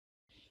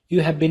you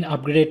have been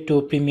upgraded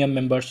to premium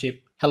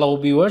membership. Hello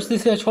viewers,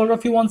 this is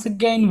Ashwar once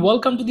again.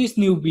 Welcome to this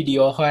new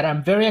video where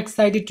I'm very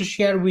excited to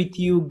share with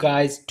you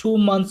guys 2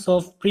 months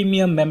of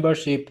premium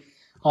membership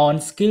on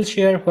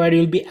Skillshare, where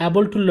you'll be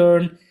able to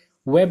learn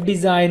web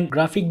design,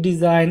 graphic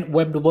design,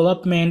 web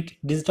development,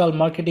 digital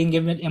marketing,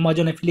 even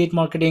Amazon affiliate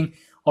marketing,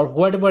 or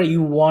whatever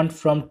you want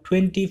from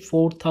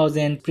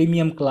 24,000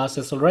 premium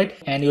classes. All right,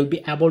 and you'll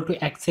be able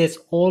to access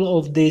all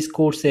of these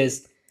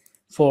courses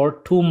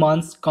for 2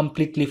 months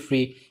completely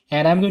free.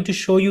 And I'm going to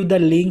show you the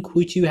link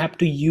which you have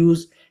to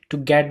use to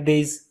get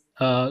these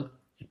 2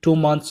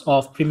 months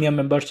of premium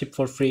membership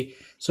for free.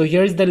 So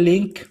here is the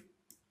link.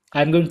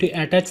 I'm going to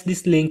attach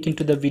this link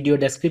into the video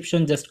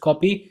description. Just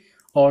copy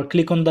or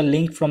click on the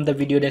link from the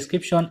video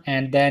description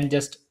and then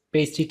just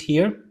paste it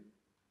here.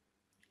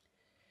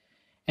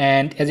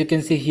 And as you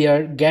can see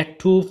here, get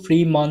 2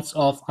 free months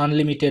of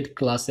unlimited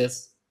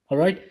classes. All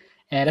right,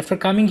 and after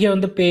coming here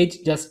on the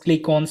page, just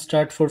click on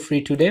start for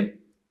free today.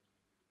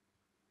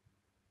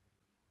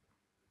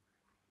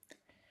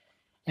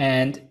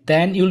 And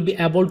then you'll be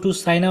able to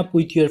sign up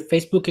with your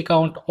Facebook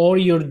account or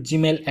your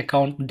Gmail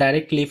account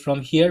directly from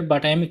here,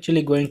 but I'm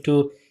actually going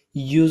to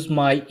use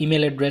my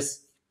email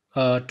address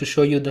to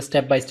show you the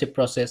step-by-step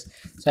process.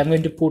 So I'm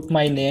going to put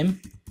my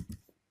name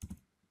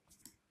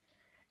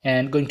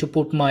and going to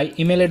put my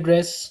email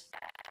address,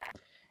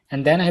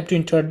 and then I have to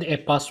enter a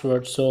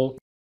password. So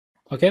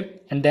okay,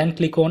 and then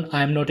click on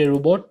I am not a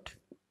robot,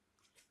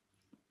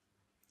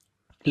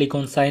 click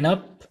on sign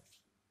up.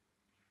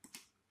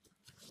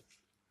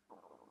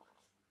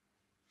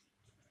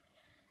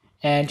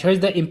 And here's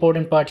the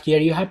important part here.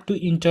 You have to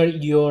enter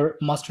your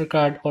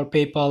MasterCard or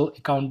PayPal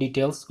account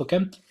details,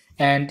 okay?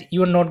 And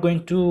you are not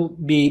going to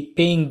be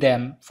paying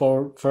them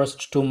for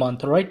first 2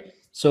 months, all right?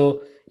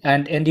 So,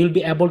 and you'll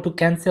be able to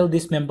cancel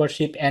this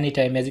membership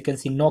anytime. As you can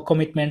see, no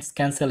commitments,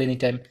 cancel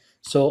anytime.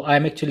 So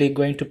I'm actually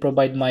going to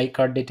provide my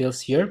card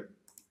details here.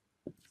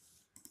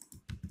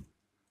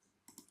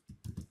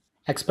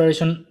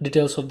 Expiration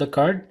details of the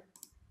card.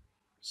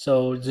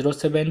 So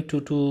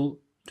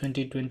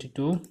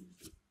 07/22/2022.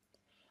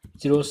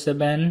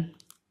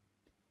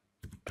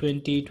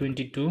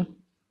 07/2022,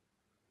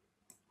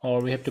 or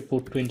we have to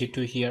put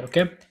 22 here,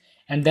 okay?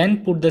 And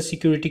then put the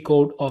security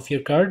code of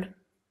your card.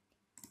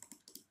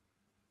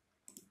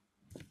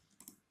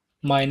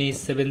 Mine is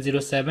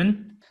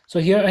 707. So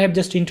here I have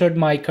just entered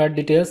my card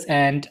details,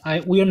 and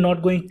we are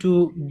not going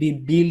to be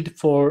billed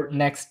for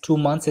next 2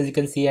 months, as you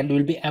can see, and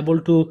we'll be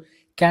able to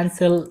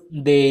cancel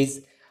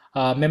this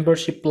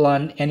membership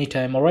plan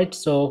anytime. All right,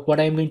 so what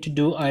I'm going to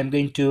do, I'm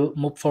going to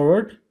move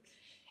forward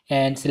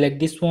and select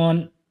this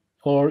one,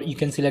 or you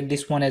can select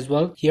this one as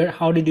well. Here,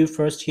 how did you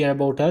first hear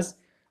about us?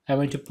 I'm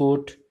going to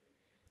put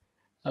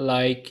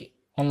like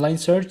online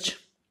search,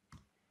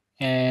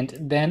 and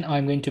then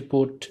I'm going to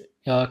put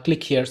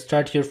click here,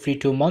 start your free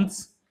 2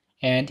 months,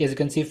 and as you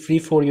can see, free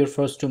for your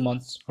first 2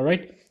 months. All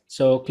right,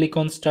 so click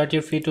on start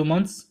your free 2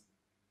 months.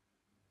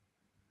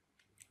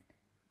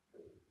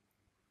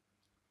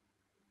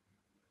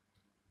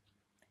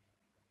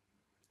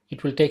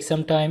 It will take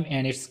some time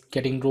and it's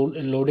getting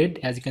loaded.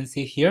 As you can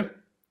see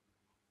here,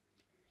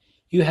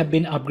 you have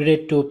been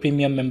upgraded to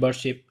premium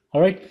membership.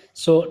 All right,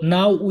 so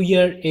now we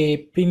are a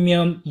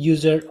premium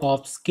user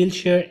of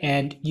Skillshare,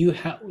 and you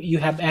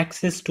have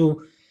access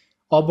to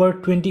over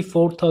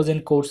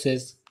 24,000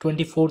 courses,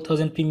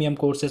 24,000 premium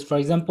courses. For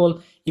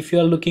example, if you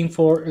are looking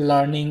for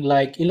learning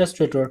like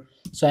Illustrator,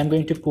 so I'm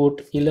going to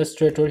put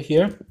Illustrator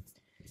here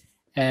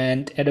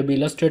and Adobe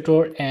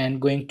Illustrator,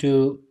 and going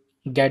to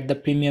get the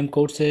premium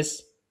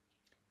courses,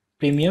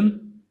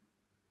 premium,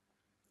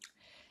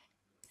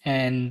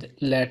 and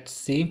let's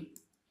see.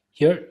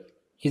 Here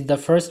is the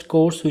first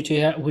course which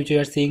you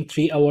are seeing,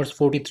 3 hours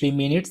 43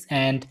 minutes,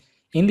 and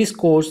in this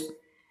course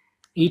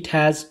it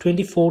has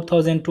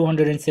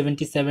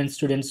 24,277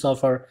 students so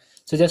far.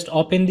 So just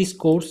open this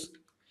course.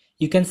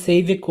 You can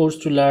save a course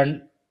to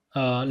learn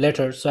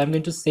later. So I'm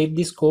going to save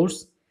this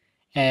course,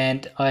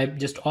 and I've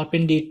just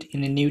opened it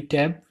in a new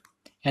tab,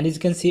 and as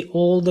you can see,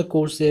 all the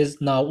courses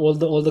now, all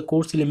the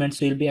course elements,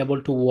 so you'll be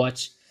able to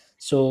watch.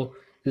 So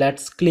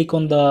let's click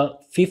on the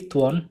 5th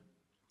one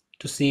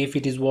to see if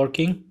it is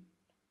working.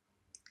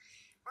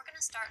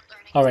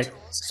 All right,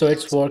 so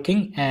it's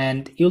working,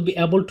 and you'll be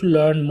able to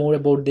learn more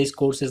about these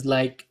courses,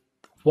 like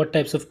what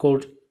types of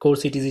course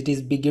it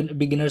is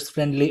beginners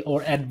friendly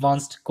or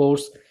advanced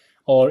course,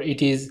 or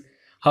it is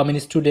how many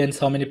students,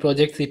 how many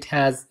projects it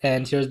has.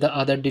 And here's the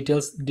other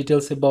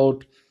details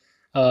about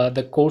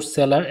the course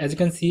seller. As you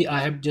can see,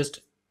 I have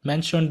just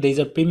mentioned there's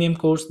a premium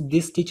course.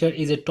 This teacher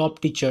is a top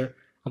teacher,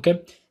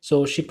 okay?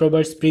 So she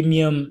provides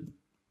premium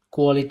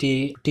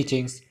quality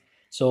teachings.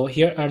 So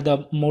here are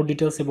the more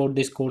details about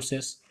these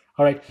courses.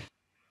 All right,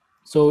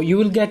 so you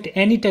will get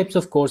any types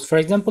of course. For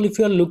example, if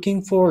you are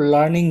looking for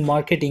learning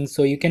marketing,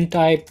 so you can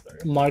type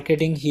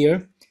marketing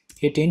here,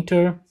 hit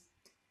enter,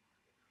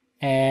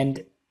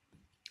 and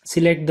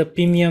select the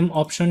premium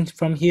option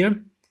from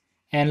here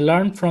and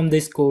learn from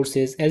these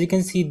courses. As you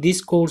can see,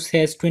 this course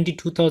has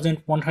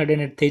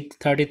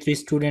 22,133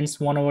 students,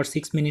 1 hour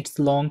 6 minutes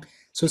long,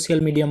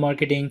 social media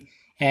marketing,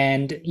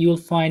 and you'll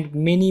find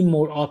many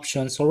more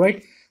options. All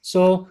right,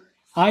 so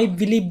I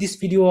believe this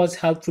video was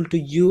helpful to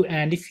you,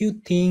 and if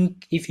you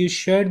think if you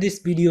share this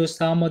video,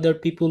 some other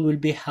people will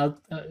be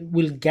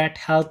will get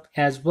help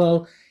as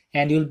well,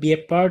 and you'll be a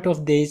part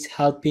of this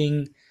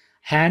helping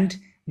hand,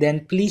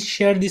 then please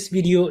share this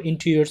video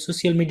into your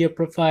social media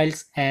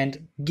profiles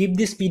and give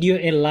this video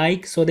a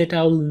like so that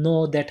I will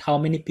know that how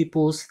many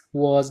people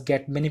was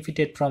get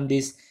benefited from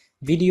this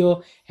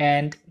video.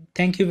 And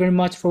thank you very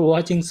much for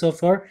watching so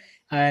far.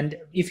 And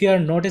if you are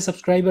not a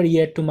subscriber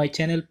yet to my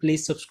channel,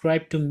 please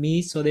subscribe to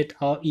me so that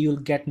you'll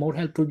get more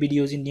helpful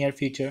videos in near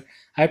future.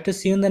 I have to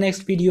see you in the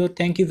next video.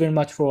 Thank you very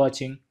much for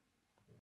watching.